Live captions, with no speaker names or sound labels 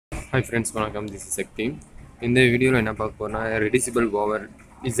Hi friends, welcome. This is Sakti. இந்த வீடியோவில் என்ன பார்க்க போறோம்னா ரெடியூசிபிள் ஓவர்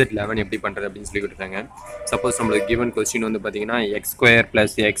Z11 எப்படி பண்ணுறது அப்படின்னு சொல்லி கொடுத்துருக்காங்க. சப்போஸ் நம்மளுக்கு கிவன் கொஸ்டின் வந்து பார்த்தீங்கன்னா X square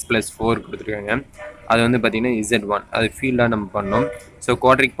plus X plus 4 கொடுத்துருக்காங்க. அது வந்து பார்த்தீங்கன்னா Z1 அது ஃபீல்டாக நம்ம பண்ணோம். ஸோ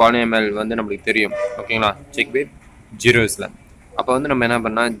குவாட்ரிக் பாலினாமியல் வந்து நம்மளுக்கு தெரியும். ஓகேங்களா, செக் வித் ஜீரோஸில். அப்போ வந்து நம்ம என்ன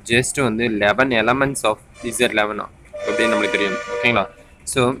பண்ணால் ஜஸ்ட் வந்து 11 எலமெண்ட்ஸ் ஆஃப் Z11 அப்படின்னு நம்மளுக்கு தெரியும். ஓகேங்களா,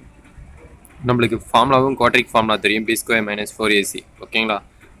 ஸோ நம்மளுக்கு ஃபார்முலாவும் குவாட்ரிக் ஃபார்முலா தெரியும், பி ஸ்கொயர் மைனஸ் 4AC. ஓகேங்களா,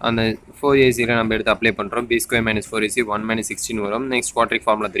 அந்த 4AC நம்ம எடுத்து அப்ளை பண்ணுறோம். B square minus 4AC 1 minus 16 வரும். நெக்ஸ்ட் குவாட்ரிக்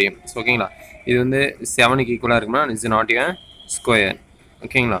ஃபார்முலா தெரியும். ஓகேங்களா, இது வந்து 7க்கு ஈக்குவலாக இருக்குமா, இஸ் நாட் ஏ ஸ்கொயர்.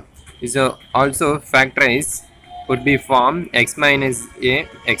 ஓகேங்களா, is also factorise would be form x minus a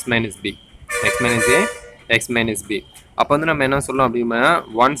x minus b x minus a x minus b. அப்போ வந்து நம்ம என்ன சொல்லலாம் அப்படின்னா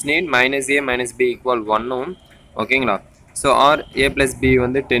ஒன்ஸ் நீட் மைனஸ் ஏ மைனஸ் பி ஈக்குவல் 1ம். ஓகேங்களா, so R A plus B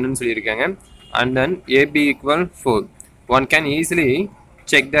வந்து 10ன்னு சொல்லியிருக்காங்க. And then AB equal 4. One can easily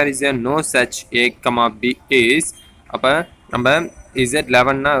check there is a no such a comma b is. அப்போ நம்ம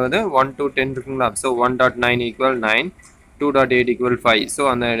Z11னா வந்து 1 to 10 இருக்குங்களா. So 1.9 equal 9, 2.8 equal 5. ஸோ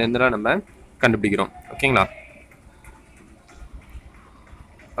அந்த இடத்துல நம்ம கண்டுபிடிக்கிறோம். ஓகேங்களா,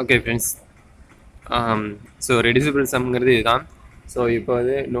 ஓகே ஃப்ரெண்ட்ஸ். ஸோ ரெடியூசிபிள் சம்ங்கிறது இதுதான். ஸோ இப்போ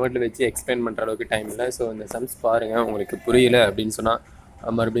வந்து நோட்டில் வச்சு எக்ஸ்பிளைன் பண்ணுற அளவுக்கு டைம் இல்லை. ஸோ இந்த சம்ஸ் பாருங்கள், உங்களுக்கு புரியல அப்படின்னு சொன்னால்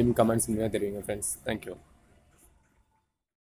மறுபடியும் கமெண்ட்ஸ் மூலமாக தெரியுங்க ஃப்ரெண்ட்ஸ். தேங்க்யூ.